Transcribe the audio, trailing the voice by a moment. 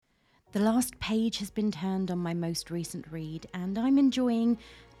The last page has been turned on my most recent read, and I'm enjoying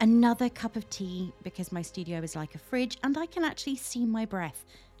another cup of tea because my studio is like a fridge and I can actually see my breath.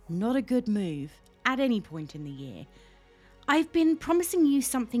 Not a good move at any point in the year. I've been promising you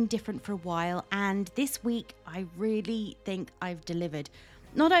something different for a while, and this week I really think I've delivered.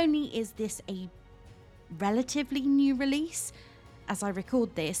 Not only is this a relatively new release as I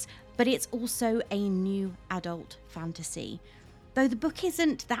record this, but it's also a new adult fantasy. Though the book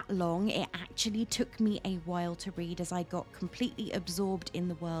isn't that long, it actually took me a while to read as I got completely absorbed in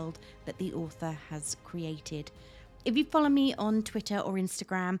the world that the author has created. If you follow me on Twitter or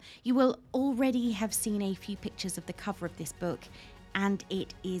Instagram, you will already have seen a few pictures of the cover of this book, and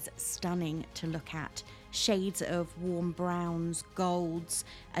it is stunning to look at. Shades of warm browns, golds,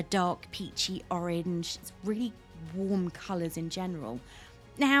 a dark peachy orange, it's really warm colours in general.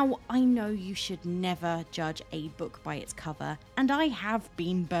 Now, I know you should never judge a book by its cover, and I have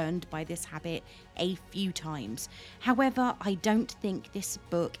been burned by this habit a few times. However, I don't think this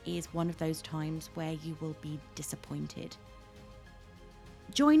book is one of those times where you will be disappointed.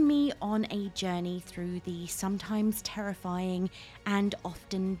 Join me on a journey through the sometimes terrifying and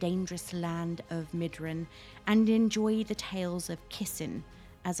often dangerous land of Midron, and enjoy the tales of Kisin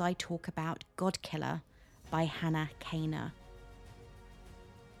as I talk about Godkiller by Hannah Kaner.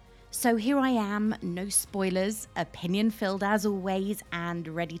 So here I am, no spoilers, opinion-filled as always, and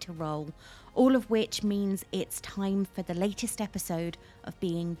ready to roll. All of which means it's time for the latest episode of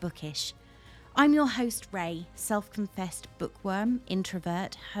Being Bookish. I'm your host Ray, self-confessed bookworm,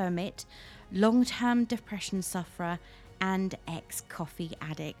 introvert, hermit, long-term depression sufferer, and ex-coffee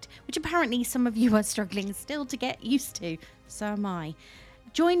addict, which apparently some of you are struggling still to get used to. So am I.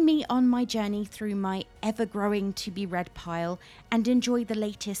 Join me on my journey through my ever-growing to-be-read pile and enjoy the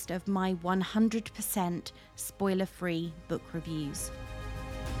latest of my 100% spoiler-free book reviews.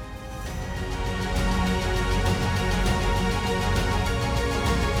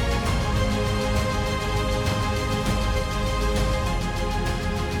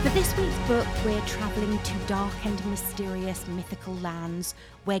 For this week's book, we're travelling to dark and mysterious mythical lands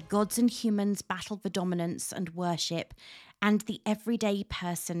where gods and humans battle for dominance and worship, and the everyday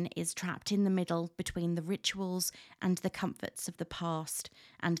person is trapped in the middle between the rituals and the comforts of the past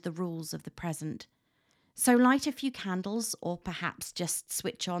and the rules of the present. So light a few candles, or perhaps just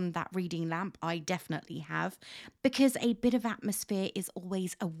switch on that reading lamp I definitely have, because a bit of atmosphere is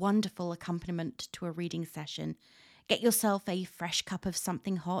always a wonderful accompaniment to a reading session. Get yourself a fresh cup of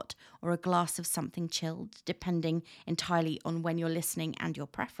something hot or a glass of something chilled, depending entirely on when you're listening and your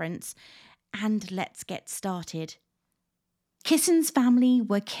preference, and let's get started. Kisin's family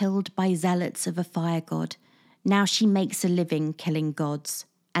were killed by zealots of a fire god. Now she makes a living killing gods,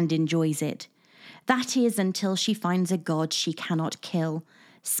 and enjoys it. That is until she finds a god she cannot kill.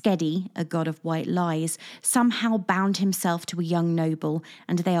 Skedi, a god of white lies, somehow bound himself to a young noble,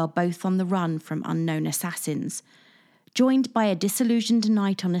 and they are both on the run from unknown assassins. Joined by a disillusioned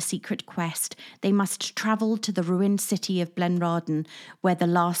knight on a secret quest, they must travel to the ruined city of Blenraden, where the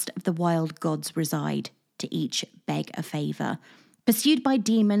last of the wild gods reside, to each beg a favour. Pursued by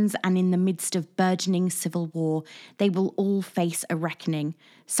demons and in the midst of burgeoning civil war, they will all face a reckoning.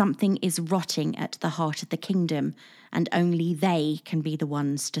 Something is rotting at the heart of the kingdom, and only they can be the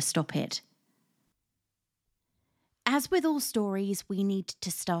ones to stop it. As with all stories, we need to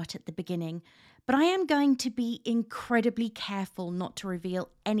start at the beginning, but I am going to be incredibly careful not to reveal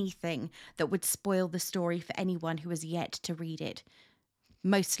anything that would spoil the story for anyone who has yet to read it,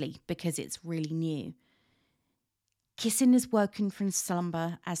 mostly because it's really new. Kisin is woken from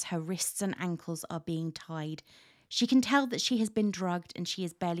slumber as her wrists and ankles are being tied. She can tell that she has been drugged and she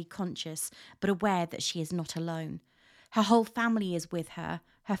is barely conscious, but aware that she is not alone. Her whole family is with her.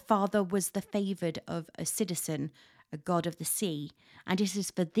 Her father was the favoured of Osidison, a god of the sea, and it is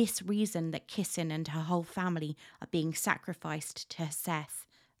for this reason that Kisin and her whole family are being sacrificed to Seth,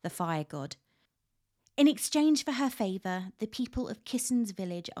 the fire god. In exchange for her favour, the people of Kisin's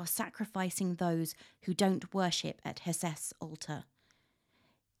village are sacrificing those who don't worship at Heseth's altar.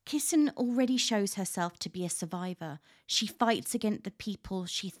 Kisin already shows herself to be a survivor. She fights against the people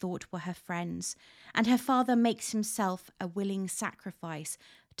she thought were her friends, and her father makes himself a willing sacrifice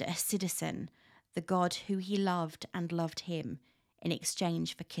to Osidison, the god who he loved and loved him, in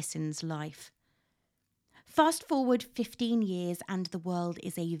exchange for Kisin's life. Fast forward 15 years and the world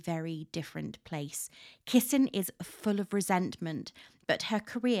is a very different place. Kisin is full of resentment, but her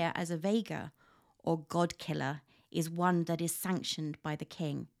career as a Vega, or god killer, is one that is sanctioned by the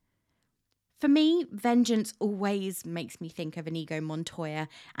king. For me, vengeance always makes me think of Inigo Montoya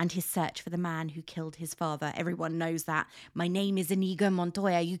and his search for the man who killed his father. Everyone knows that. My name is Inigo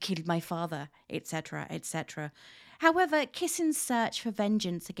Montoya, you killed my father, etc., etc. However, Kissin's search for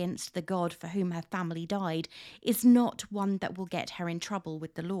vengeance against the god for whom her family died is not one that will get her in trouble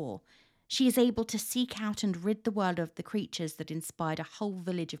with the law. She is able to seek out and rid the world of the creatures that inspired a whole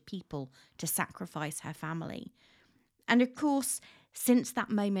village of people to sacrifice her family. And of course, since that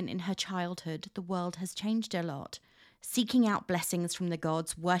moment in her childhood, the world has changed a lot. Seeking out blessings from the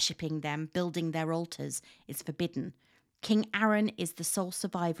gods, worshipping them, building their altars is forbidden. King Aaron is the sole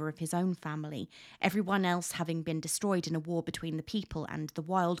survivor of his own family, everyone else having been destroyed in a war between the people and the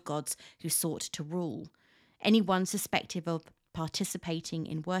wild gods who sought to rule. Anyone suspected of participating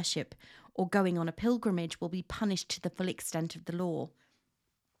in worship or going on a pilgrimage will be punished to the full extent of the law.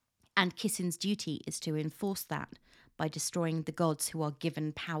 And Kissin's duty is to enforce that by destroying the gods who are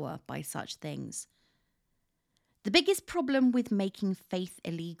given power by such things. The biggest problem with making faith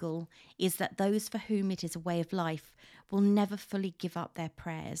illegal is that those for whom it is a way of life will never fully give up their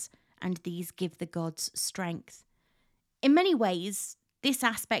prayers, and these give the gods strength. In many ways, this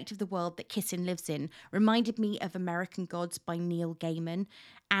aspect of the world that Kissin lives in reminded me of American Gods by Neil Gaiman,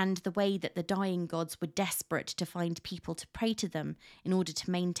 and the way that the dying gods were desperate to find people to pray to them in order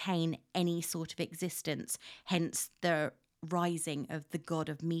to maintain any sort of existence, hence the rising of the god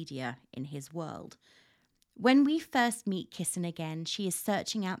of media in his world. When we first meet Kissin again, she is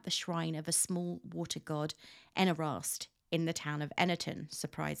searching out the shrine of a small water god, Enarast, in the town of Ennerton,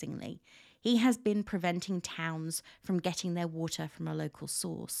 surprisingly. He has been preventing towns from getting their water from a local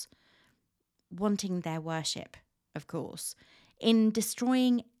source, wanting their worship, of course. In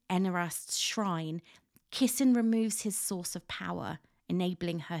destroying Ennerast's shrine, Kissin removes his source of power,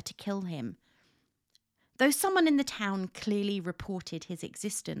 enabling her to kill him. Though someone in the town clearly reported his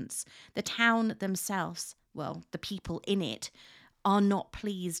existence, the town themselves, well, the people in it, are not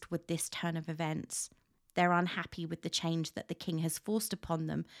pleased with this turn of events. They're unhappy with the change that the king has forced upon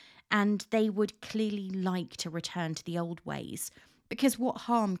them, and they would clearly like to return to the old ways, because what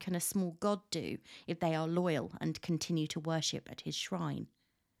harm can a small god do if they are loyal and continue to worship at his shrine?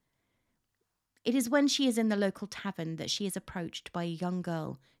 It is when she is in the local tavern that she is approached by a young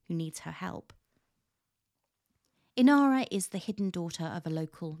girl who needs her help. Inara is the hidden daughter of a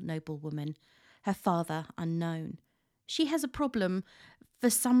local noblewoman, her father unknown. She has a problem. For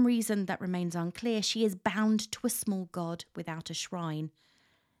some reason that remains unclear, she is bound to a small god without a shrine.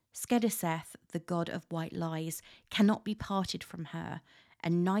 Skediseth, the god of white lies, cannot be parted from her,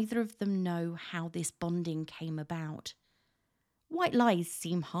 and neither of them know how this bonding came about. White lies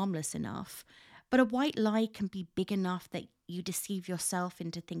seem harmless enough, but a white lie can be big enough that you deceive yourself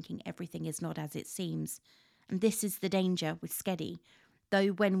into thinking everything is not as it seems. And this is the danger with Skedi. Though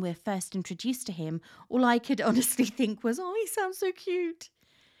when we're first introduced to him, all I could honestly think was, oh, he sounds so cute.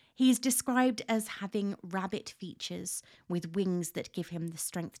 He's described as having rabbit features with wings that give him the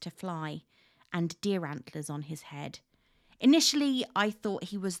strength to fly, and deer antlers on his head. Initially, I thought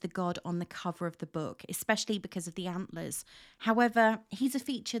he was the god on the cover of the book, especially because of the antlers. However, he's a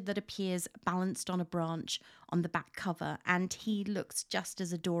feature that appears balanced on a branch on the back cover, and he looks just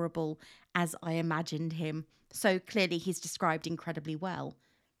as adorable as I imagined him. So clearly he's described incredibly well.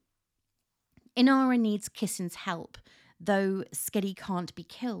 Inara needs Kissin's help, though Skedi can't be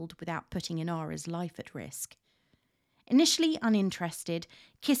killed without putting Inara's life at risk. Initially uninterested,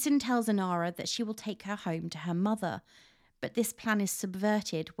 Kissin tells Inara that she will take her home to her mother, but this plan is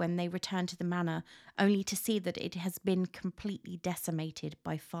subverted when they return to the manor, only to see that it has been completely decimated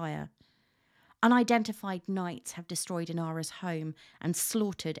by fire. Unidentified knights have destroyed Inara's home and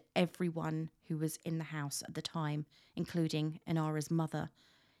slaughtered everyone who was in the house at the time, including Inara's mother.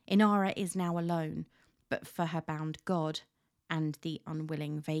 Inara is now alone, but for her bound god and the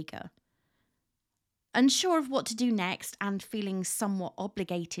unwilling Vega. Unsure of what to do next and feeling somewhat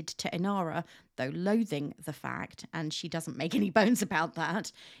obligated to Inara, though loathing the fact, and she doesn't make any bones about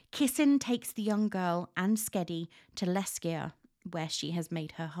that, Kissin takes the young girl and Skedi to Leskia, where she has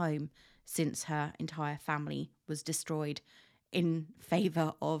made her home, since her entire family was destroyed in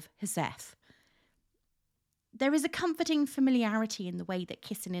favour of Heseth. There is a comforting familiarity in the way that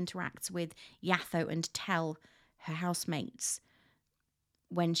Kissin interacts with Yatho and Tel, her housemates,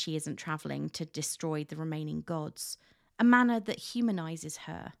 when she isn't travelling to destroy the remaining gods, a manner that humanises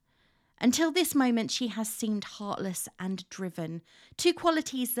her. Until this moment, she has seemed heartless and driven, two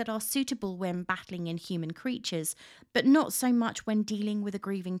qualities that are suitable when battling inhuman creatures, but not so much when dealing with a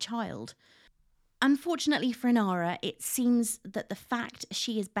grieving child. Unfortunately for Inara, it seems that the fact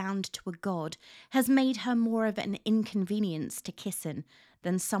she is bound to a god has made her more of an inconvenience to Kissin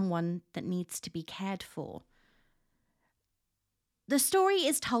than someone that needs to be cared for. The story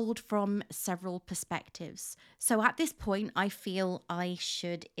is told from several perspectives, so at this point I feel I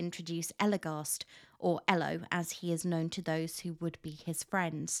should introduce Elagast, or Ello as he is known to those who would be his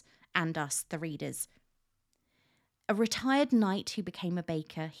friends, and us, the readers. A retired knight who became a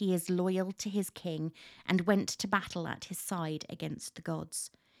baker, he is loyal to his king and went to battle at his side against the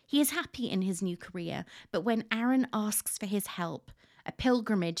gods. He is happy in his new career, but when Aaron asks for his help, a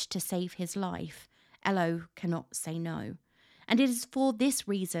pilgrimage to save his life, Ello cannot say no. And it is for this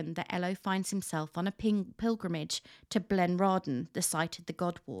reason that Ello finds himself on a pilgrimage to Blenraden, the site of the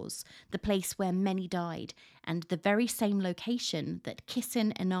God Wars, the place where many died, and the very same location that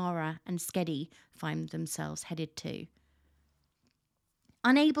Kissin, Inara, and Skedi find themselves headed to.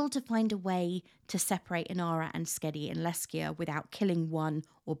 Unable to find a way to separate Inara and Skedi and Leskia without killing one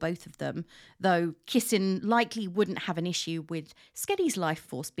or both of them, though Kissin likely wouldn't have an issue with Skedi's life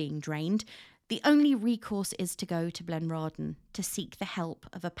force being drained, the only recourse is to go to Blenraden to seek the help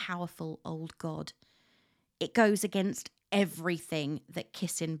of a powerful old god. It goes against everything that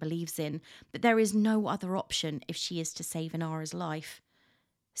Kissin believes in, but there is no other option if she is to save Inara's life.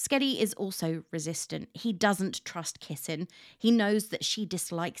 Skedi is also resistant. He doesn't trust Kissin. He knows that she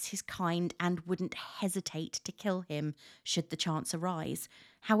dislikes his kind and wouldn't hesitate to kill him should the chance arise.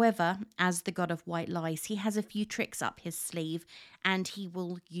 However, as the god of white lies, he has a few tricks up his sleeve and he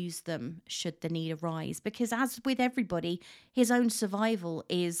will use them should the need arise, because as with everybody, his own survival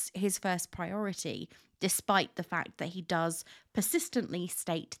is his first priority, despite the fact that he does persistently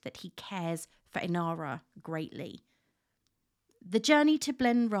state that he cares for Inara greatly. The journey to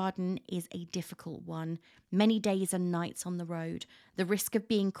Blenraden is a difficult one. Many days and nights on the road. The risk of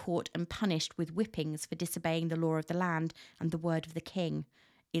being caught and punished with whippings for disobeying the law of the land and the word of the king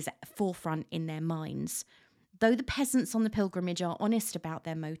is at forefront in their minds. Though the peasants on the pilgrimage are honest about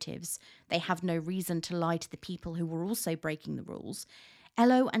their motives, they have no reason to lie to the people who were also breaking the rules.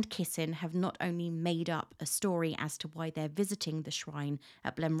 Ello and Kissin have not only made up a story as to why they're visiting the shrine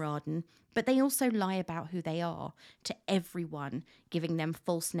at Blenraden, but they also lie about who they are to everyone, giving them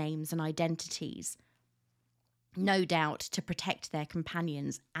false names and identities. No doubt to protect their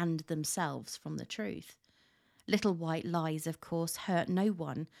companions and themselves from the truth. Little white lies, of course, hurt no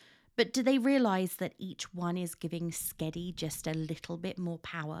one, but do they realise that each one is giving Skedi just a little bit more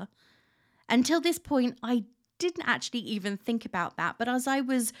power? Until this point, I didn't actually even think about that, but as I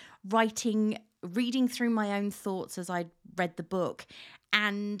was reading through my own thoughts as I read the book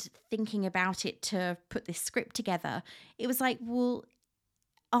and thinking about it to put this script together, it was like, well,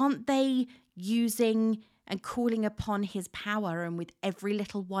 aren't they using and calling upon his power, and with every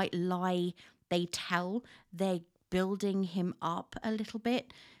little white lie they tell, they're building him up a little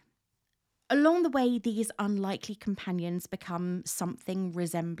bit? Along the way, these unlikely companions become something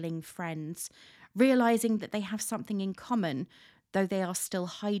resembling friends, realising that they have something in common, though they are still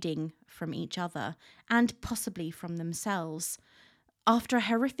hiding from each other, and possibly from themselves. After a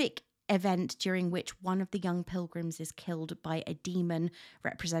horrific event during which one of the young pilgrims is killed by a demon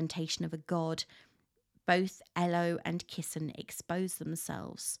representation of a god, both Ello and Kissin expose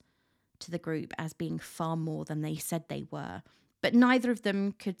themselves to the group as being far more than they said they were, but neither of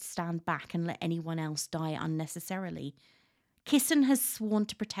them could stand back and let anyone else die unnecessarily. Kissin has sworn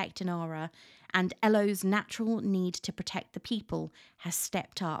to protect Inara, and Ello's natural need to protect the people has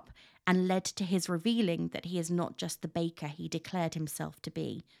stepped up and led to his revealing that he is not just the baker he declared himself to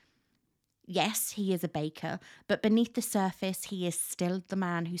be. Yes, he is a baker, but beneath the surface he is still the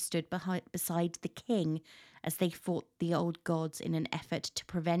man who stood beside the king as they fought the old gods in an effort to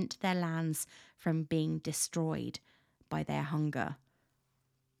prevent their lands from being destroyed by their hunger.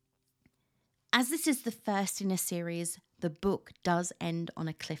 As this is the first in a series, the book does end on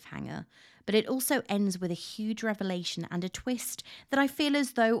a cliffhanger, but it also ends with a huge revelation and a twist that I feel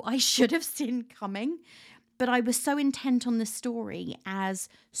as though I should have seen coming. But I was so intent on the story as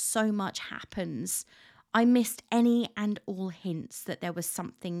so much happens, I missed any and all hints that there was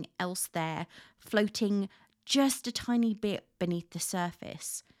something else there, floating just a tiny bit beneath the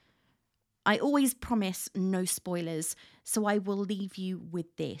surface. I always promise no spoilers, so I will leave you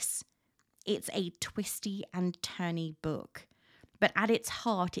with this. It's a twisty and turny book, but at its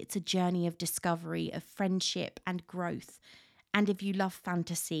heart, it's a journey of discovery, of friendship and growth. And if you love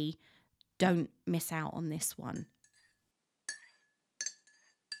fantasy, don't miss out on this one.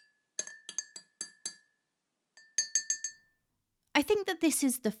 I think that this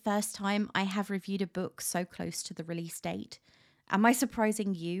is the first time I have reviewed a book so close to the release date. Am I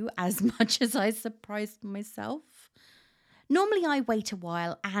surprising you as much as I surprised myself? Normally I wait a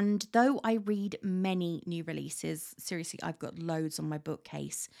while, and though I read many new releases, seriously, I've got loads on my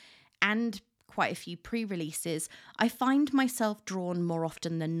bookcase, and quite a few pre-releases, I find myself drawn more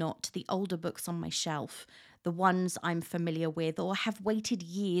often than not to the older books on my shelf, the ones I'm familiar with or have waited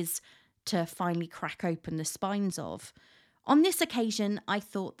years to finally crack open the spines of. On this occasion, I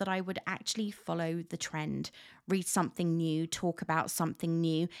thought that I would actually follow the trend, read something new, talk about something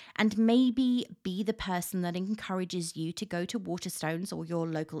new, and maybe be the person that encourages you to go to Waterstones or your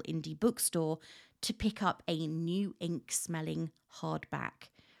local indie bookstore to pick up a new ink smelling hardback.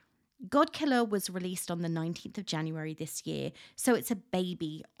 Godkiller was released on the 19th of January this year, so it's a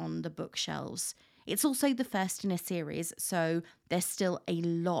baby on the bookshelves. It's also the first in a series, so there's still a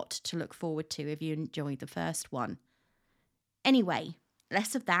lot to look forward to if you enjoyed the first one. Anyway,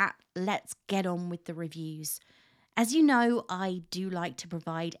 less of that, let's get on with the reviews. As you know, I do like to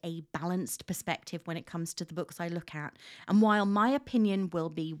provide a balanced perspective when it comes to the books I look at, and while my opinion will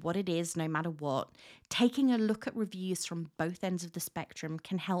be what it is no matter what, taking a look at reviews from both ends of the spectrum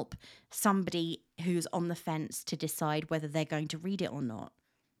can help somebody who's on the fence to decide whether they're going to read it or not.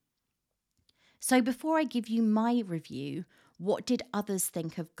 So before I give you my review, what did others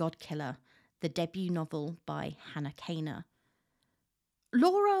think of Godkiller, the debut novel by Hannah Kaner?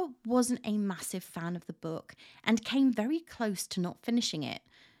 Laura wasn't a massive fan of the book and came very close to not finishing it.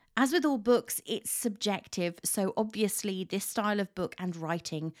 As with all books, it's subjective, so obviously this style of book and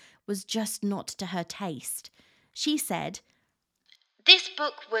writing was just not to her taste. She said, "This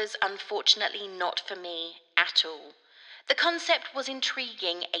book was unfortunately not for me at all. The concept was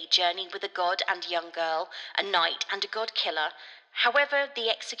intriguing, a journey with a god and young girl, a knight and a god killer. However, the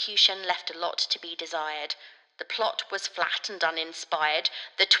execution left a lot to be desired. The plot was flat and uninspired.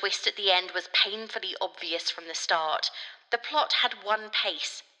 The twist at the end was painfully obvious from the start. The plot had one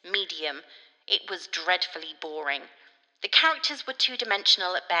pace, medium. It was dreadfully boring. The characters were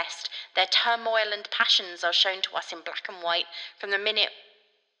two-dimensional at best. Their turmoil and passions are shown to us in black and white from the minute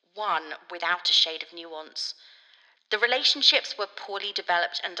one without a shade of nuance. The relationships were poorly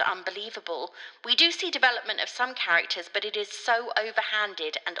developed and unbelievable. We do see development of some characters, but it is so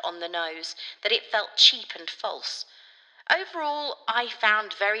overhanded and on the nose that it felt cheap and false. Overall, I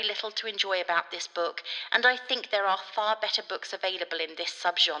found very little to enjoy about this book, and I think there are far better books available in this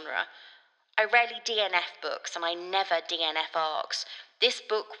subgenre. I rarely DNF books, and I never DNF arcs. This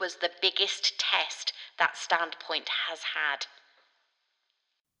book was the biggest test that Standpoint has had."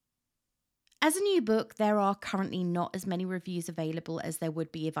 As a new book, there are currently not as many reviews available as there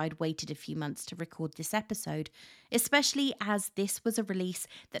would be if I'd waited a few months to record this episode, especially as this was a release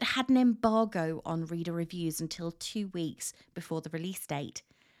that had an embargo on reader reviews until 2 weeks before the release date.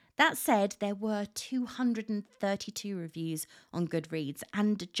 That said, there were 232 reviews on Goodreads,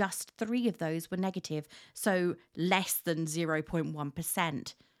 and just 3 of those were negative, so less than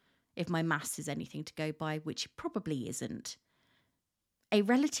 0.1%, if my maths is anything to go by, which it probably isn't. A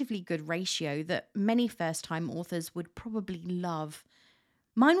relatively good ratio that many first-time authors would probably love.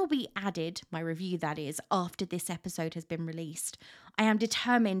 Mine will be added, my review that is, after this episode has been released. I am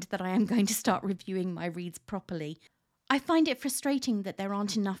determined that I am going to start reviewing my reads properly. I find it frustrating that there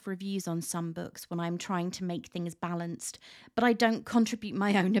aren't enough reviews on some books when I'm trying to make things balanced, but I don't contribute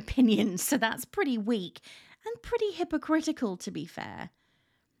my own opinions, so that's pretty weak and pretty hypocritical, to be fair.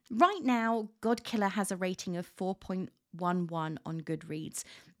 Right now, Godkiller has a rating of 4.11 on Goodreads,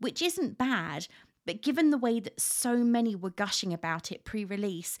 which isn't bad, but given the way that so many were gushing about it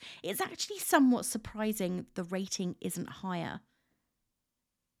pre-release, it's actually somewhat surprising the rating isn't higher.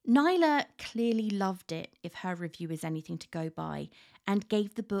 Nyla clearly loved it, if her review is anything to go by, and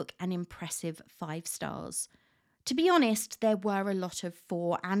gave the book an impressive 5 stars. To be honest, there were a lot of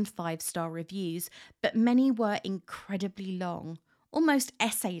 4 and 5-star reviews, but many were incredibly long, almost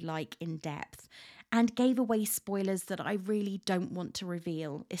essay-like in depth, and gave away spoilers that I really don't want to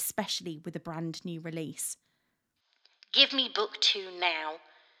reveal, especially with a brand new release. Give me book 2 now.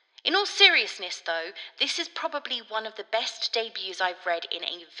 In all seriousness, though, this is probably one of the best debuts I've read in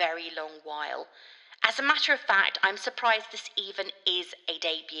a very long while. As a matter of fact, I'm surprised this even is a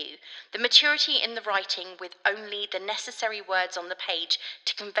debut. The maturity in the writing, with only the necessary words on the page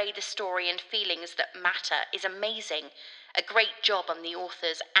to convey the story and feelings that matter, is amazing. A great job on the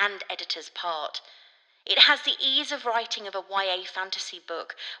author's and editor's part. It has the ease of writing of a YA fantasy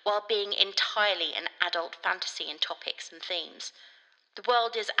book while being entirely an adult fantasy in topics and themes. The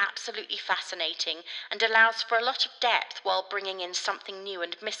world is absolutely fascinating and allows for a lot of depth while bringing in something new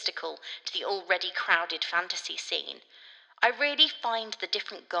and mystical to the already crowded fantasy scene. I really find the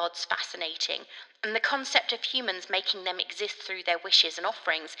different gods fascinating, and the concept of humans making them exist through their wishes and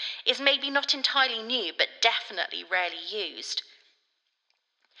offerings is maybe not entirely new, but definitely rarely used.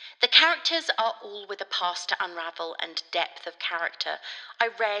 The characters are all with a past to unravel and depth of character. I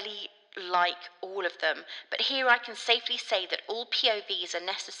rarely like all of them, but here I can safely say that all POVs are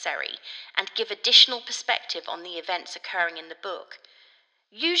necessary and give additional perspective on the events occurring in the book.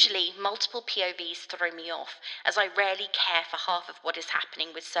 Usually, multiple POVs throw me off, as I rarely care for half of what is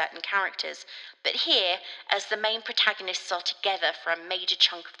happening with certain characters. But here, as the main protagonists are together for a major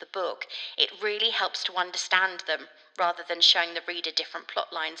chunk of the book, it really helps to understand them, rather than showing the reader different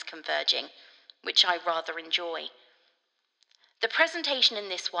plot lines converging, which I rather enjoy. The presentation in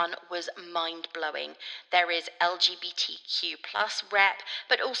this one was mind-blowing. There is LGBTQ plus rep,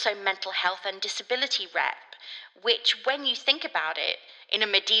 but also mental health and disability rep, which, when you think about it, in a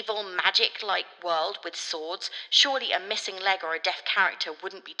medieval magic-like world with swords, surely a missing leg or a deaf character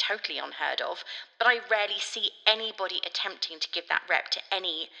wouldn't be totally unheard of, but I rarely see anybody attempting to give that rep to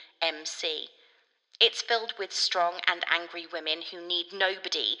any MC. It's filled with strong and angry women who need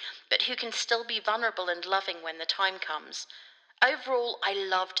nobody, but who can still be vulnerable and loving when the time comes. Overall, I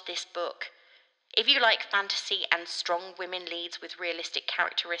loved this book. If you like fantasy and strong women leads with realistic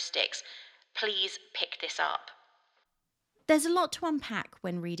characteristics, please pick this up. There's a lot to unpack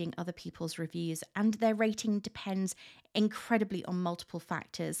when reading other people's reviews, and their rating depends incredibly on multiple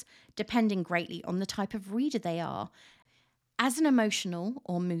factors, depending greatly on the type of reader they are. As an emotional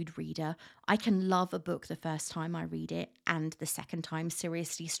or mood reader, I can love a book the first time I read it and the second time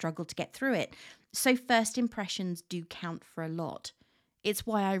seriously struggle to get through it, so first impressions do count for a lot. It's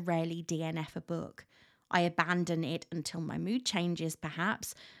why I rarely DNF a book. I abandon it until my mood changes,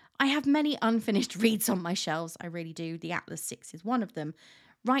 perhaps. I have many unfinished reads on my shelves, I really do. The Atlas 6 is one of them.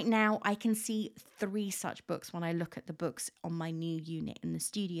 Right now, I can see 3 such books when I look at the books on my new unit in the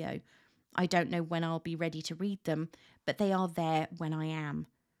studio. I don't know when I'll be ready to read them, but they are there when I am.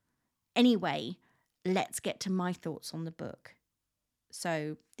 Anyway, let's get to my thoughts on the book.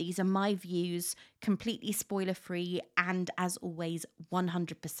 So, these are my views, completely spoiler-free and, as always,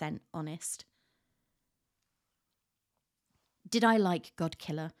 100% honest. Did I like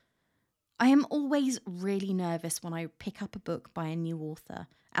Godkiller? I am always really nervous when I pick up a book by a new author.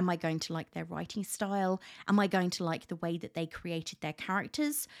 Am I going to like their writing style? Am I going to like the way that they created their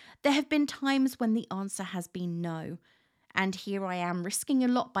characters? There have been times when the answer has been no. And here I am risking a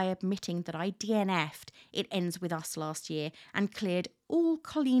lot by admitting that I DNF'd It Ends With Us last year and cleared all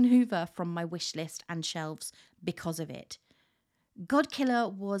Colleen Hoover from my wish list and shelves because of it.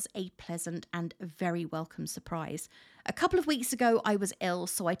 Godkiller was a pleasant and very welcome surprise. A couple of weeks ago, I was ill,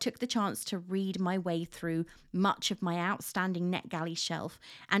 so I took the chance to read my way through much of my outstanding NetGalley shelf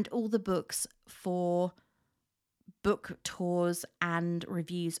and all the books for book tours and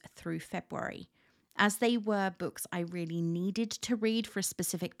reviews through February. As they were books I really needed to read for a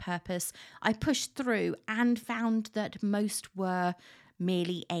specific purpose, I pushed through and found that most were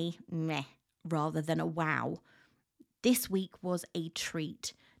merely a meh rather than a wow. This week was a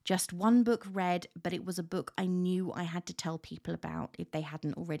treat. Just one book read, but it was a book I knew I had to tell people about if they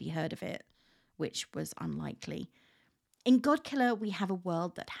hadn't already heard of it, which was unlikely. In Godkiller, we have a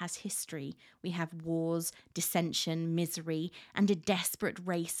world that has history. We have wars, dissension, misery, and a desperate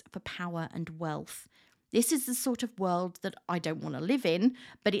race for power and wealth. This is the sort of world that I don't want to live in,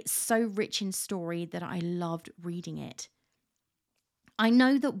 but it's so rich in story that I loved reading it. I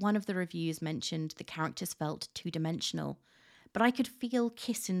know that one of the reviews mentioned the characters felt two-dimensional, but I could feel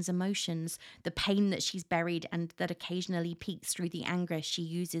Kissin's emotions, the pain that she's buried and that occasionally peeks through the anger she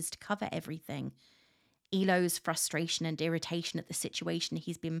uses to cover everything. Elo's frustration and irritation at the situation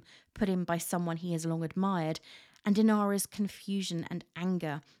he's been put in by someone he has long admired, and Inara's confusion and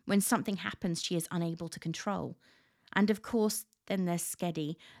anger when something happens she is unable to control. And of course, then there's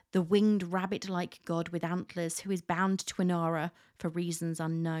Skedi, the winged rabbit-like god with antlers who is bound to Inara for reasons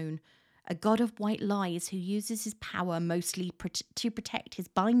unknown. A god of white lies who uses his power mostly to protect his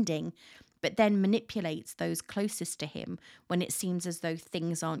binding, but then manipulates those closest to him when it seems as though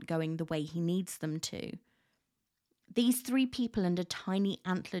things aren't going the way he needs them to. These 3 people and a tiny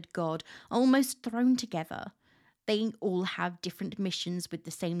antlered god are almost thrown together. They all have different missions with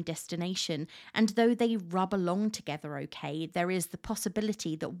the same destination, and though they rub along together okay, there is the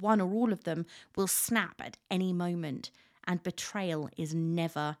possibility that one or all of them will snap at any moment, and betrayal is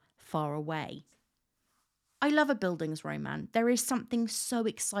never far away. I love a Bildungsroman. There is something so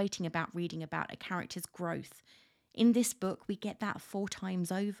exciting about reading about a character's growth. In this book, we get that 4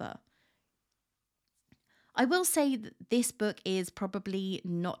 times over. I will say that this book is probably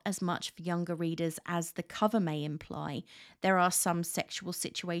not as much for younger readers as the cover may imply. There are some sexual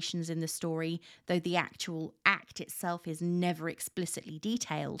situations in the story, though the actual act itself is never explicitly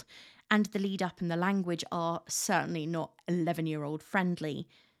detailed, and the lead up and the language are certainly not 11-year-old friendly.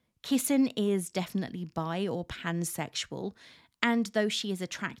 Kissin is definitely bi or pansexual, and though she is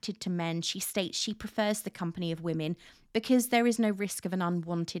attracted to men, she states she prefers the company of women because there is no risk of an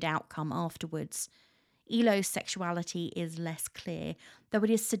unwanted outcome afterwards. Elo's sexuality is less clear, though it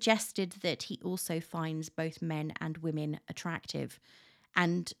is suggested that he also finds both men and women attractive,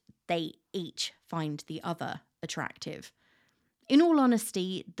 and they each find the other attractive. In all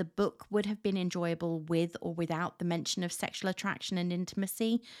honesty, the book would have been enjoyable with or without the mention of sexual attraction and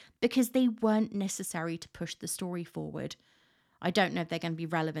intimacy because they weren't necessary to push the story forward. I don't know if they're going to be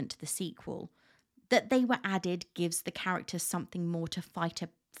relevant to the sequel. That they were added gives the characters something more to fight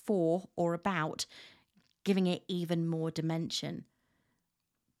for or about, giving it even more dimension.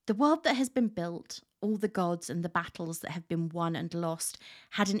 The world that has been built, all the gods and the battles that have been won and lost,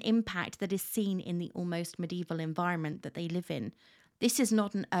 had an impact that is seen in the almost medieval environment that they live in. This is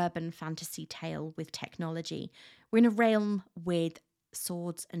not an urban fantasy tale with technology. We're in a realm with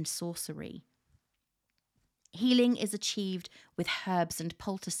swords and sorcery. Healing is achieved with herbs and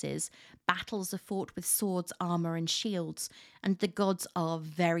poultices, battles are fought with swords, armour and shields, and the gods are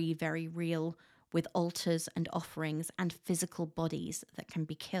very, very real, with altars and offerings and physical bodies that can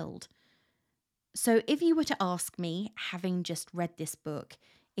be killed. So if you were to ask me, having just read this book,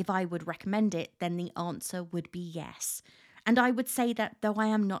 if I would recommend it, then the answer would be yes. And I would say that though I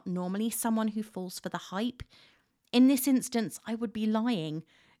am not normally someone who falls for the hype, in this instance I would be lying.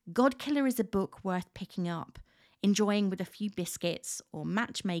 Godkiller is a book worth picking up, enjoying with a few biscuits, or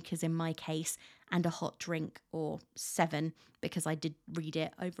matchmakers in my case, and a hot drink, or 7, because I did read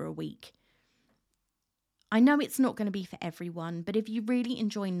it over a week. I know it's not going to be for everyone, but if you really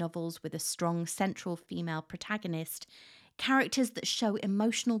enjoy novels with a strong central female protagonist, characters that show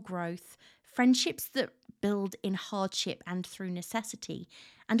emotional growth, friendships that build in hardship and through necessity,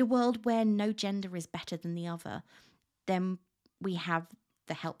 and a world where no gender is better than the other, then we have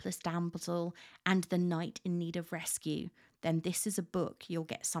the helpless damsel and the knight in need of rescue, then this is a book you'll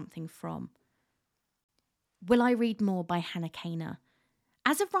get something from. Will I read more by Hannah Kaner?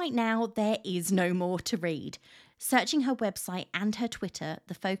 As of right now, there is no more to read. Searching her website and her Twitter,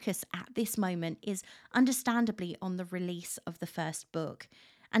 the focus at this moment is understandably on the release of the first book.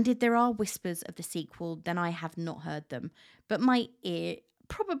 And if there are whispers of the sequel, then I have not heard them. But my ear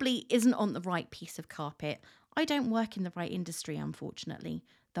probably isn't on the right piece of carpet. I don't work in the right industry, unfortunately,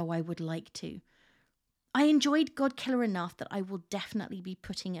 though I would like to. I enjoyed Godkiller enough that I will definitely be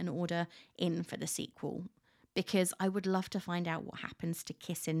putting an order in for the sequel, because I would love to find out what happens to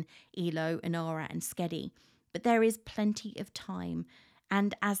Kissin, Elo, Inara and Skedi. But there is plenty of time,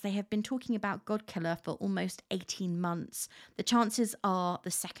 and as they have been talking about Godkiller for almost 18 months, the chances are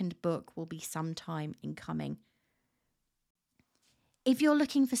the second book will be some time in coming. If you're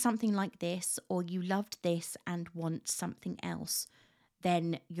looking for something like this, or you loved this and want something else,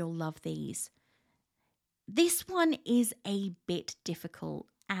 then you'll love these. This one is a bit difficult,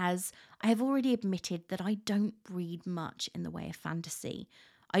 as I have already admitted that I don't read much in the way of fantasy.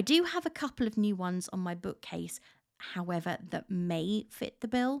 I do have a couple of new ones on my bookcase, however, that may fit the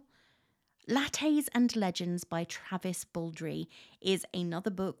bill. Lattes and Legends by Travis Baldry is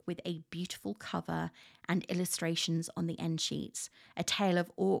another book with a beautiful cover and illustrations on the end sheets. A tale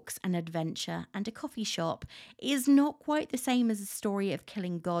of orcs and adventure and a coffee shop is not quite the same as a story of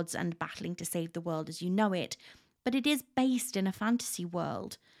killing gods and battling to save the world as you know it, but it is based in a fantasy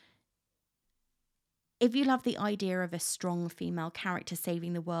world. If you love the idea of a strong female character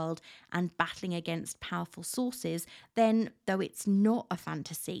saving the world and battling against powerful sources, then, though it's not a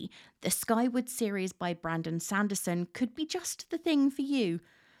fantasy, the Skyward series by Brandon Sanderson could be just the thing for you.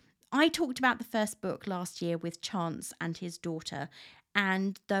 I talked about the first book last year with Chance and his daughter,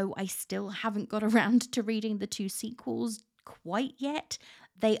 and though I still haven't got around to reading the 2 sequels quite yet,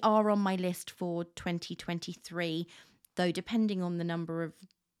 they are on my list for 2023, though depending on the number of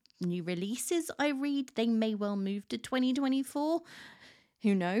new releases I read, they may well move to 2024.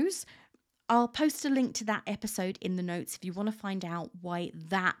 Who knows? I'll post a link to that episode in the notes if you want to find out why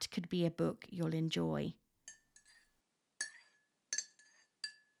that could be a book you'll enjoy.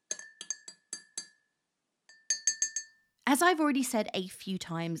 As I've already said a few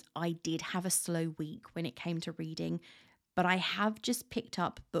times, I did have a slow week when it came to reading, but I have just picked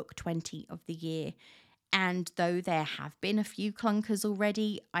up book 20 of the year. And though there have been a few clunkers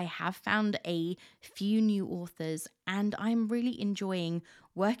already, I have found a few new authors, and I'm really enjoying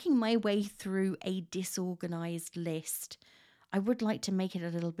working my way through a disorganized list. I would like to make it a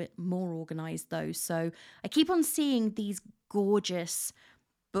little bit more organized though. So I keep on seeing these gorgeous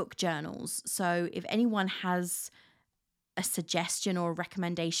book journals. So if anyone has a suggestion or a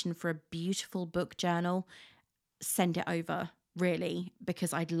recommendation for a beautiful book journal, send it over, really,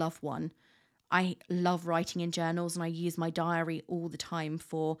 because I'd love one. I love writing in journals and I use my diary all the time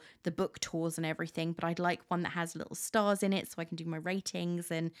for the book tours and everything, but I'd like one that has little stars in it so I can do my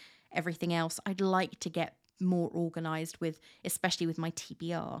ratings and everything else. I'd like to get more organized with, especially with my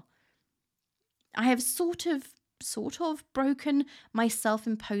TBR. I have sort of broken my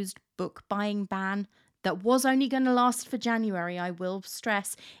self-imposed book buying ban that was only going to last for January. I will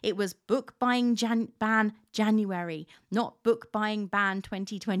stress it was book buying ban January, not book buying ban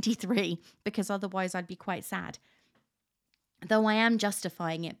 2023, because otherwise I'd be quite sad. Though I am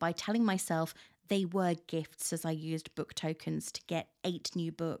justifying it by telling myself they were gifts, as I used book tokens to get 8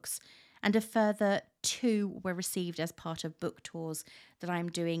 new books, and a further 2 were received as part of book tours that I'm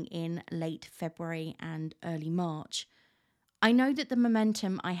doing in late February and early March. I know that the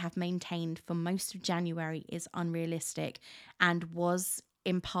momentum I have maintained for most of January is unrealistic and was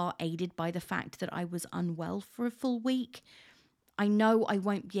in part aided by the fact that I was unwell for a full week. I know I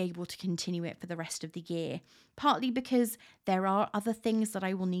won't be able to continue it for the rest of the year, partly because there are other things that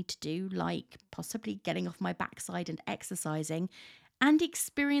I will need to do, like possibly getting off my backside and exercising and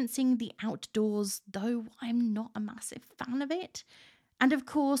experiencing the outdoors, though I'm not a massive fan of it. And of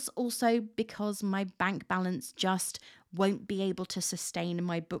course, also because my bank balance just won't be able to sustain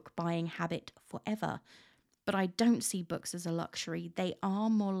my book buying habit forever. But I don't see books as a luxury. They are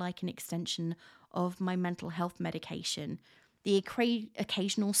more like an extension of my mental health medication. The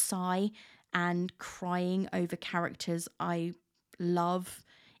occasional sigh and crying over characters I love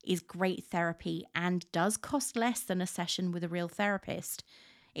is great therapy and does cost less than a session with a real therapist.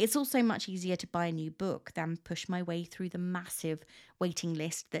 It's also much easier to buy a new book than push my way through the massive waiting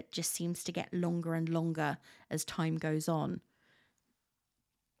list that just seems to get longer and longer as time goes on.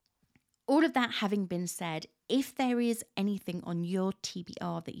 All of that having been said, if there is anything on your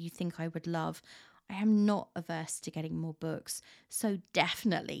TBR that you think I would love, I am not averse to getting more books. So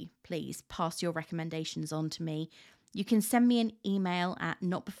definitely, please pass your recommendations on to me. You can send me an email at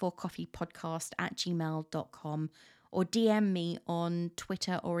notbeforecoffeepodcast@gmail.com or DM me on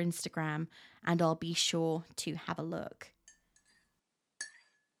Twitter or Instagram, and I'll be sure to have a look.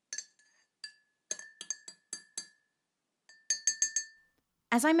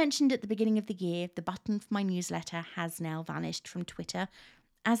 As I mentioned at the beginning of the year, the button for my newsletter has now vanished from Twitter,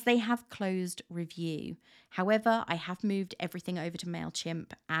 as they have closed review. However, I have moved everything over to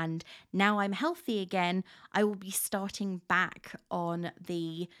MailChimp, and now I'm healthy again, I will be starting back on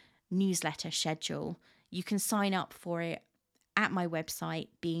the newsletter schedule. You can sign up for it at my website,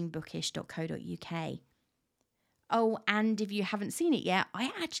 beingbookish.co.uk. Oh, and if you haven't seen it yet,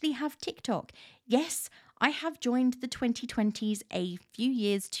 I actually have TikTok. Yes, I have joined the 2020s a few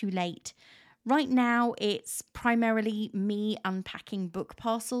years too late. Right now, it's primarily me unpacking book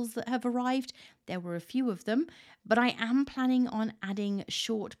parcels that have arrived. There were a few of them, but I am planning on adding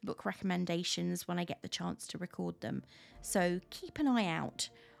short book recommendations when I get the chance to record them. So keep an eye out.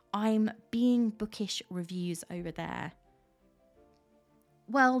 I'm Being Bookish reviews over there.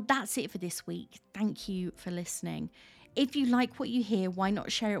 Well, that's it for this week. Thank you for listening. If you like what you hear, why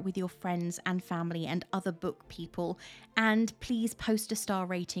not share it with your friends and family and other book people? And please post a star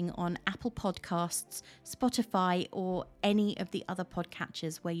rating on Apple Podcasts, Spotify, or any of the other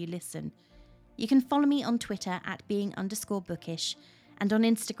podcatchers where you listen. You can follow me on Twitter at being_bookish and on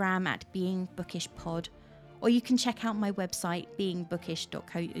Instagram at beingbookishpod. Or you can check out my website,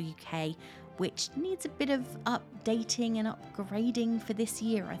 beingbookish.co.uk, which needs a bit of updating and upgrading for this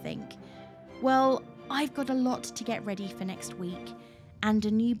year, I think. Well, I've got a lot to get ready for next week, and a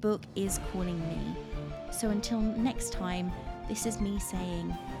new book is calling me. So until next time, this is me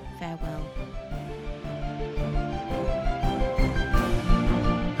saying farewell.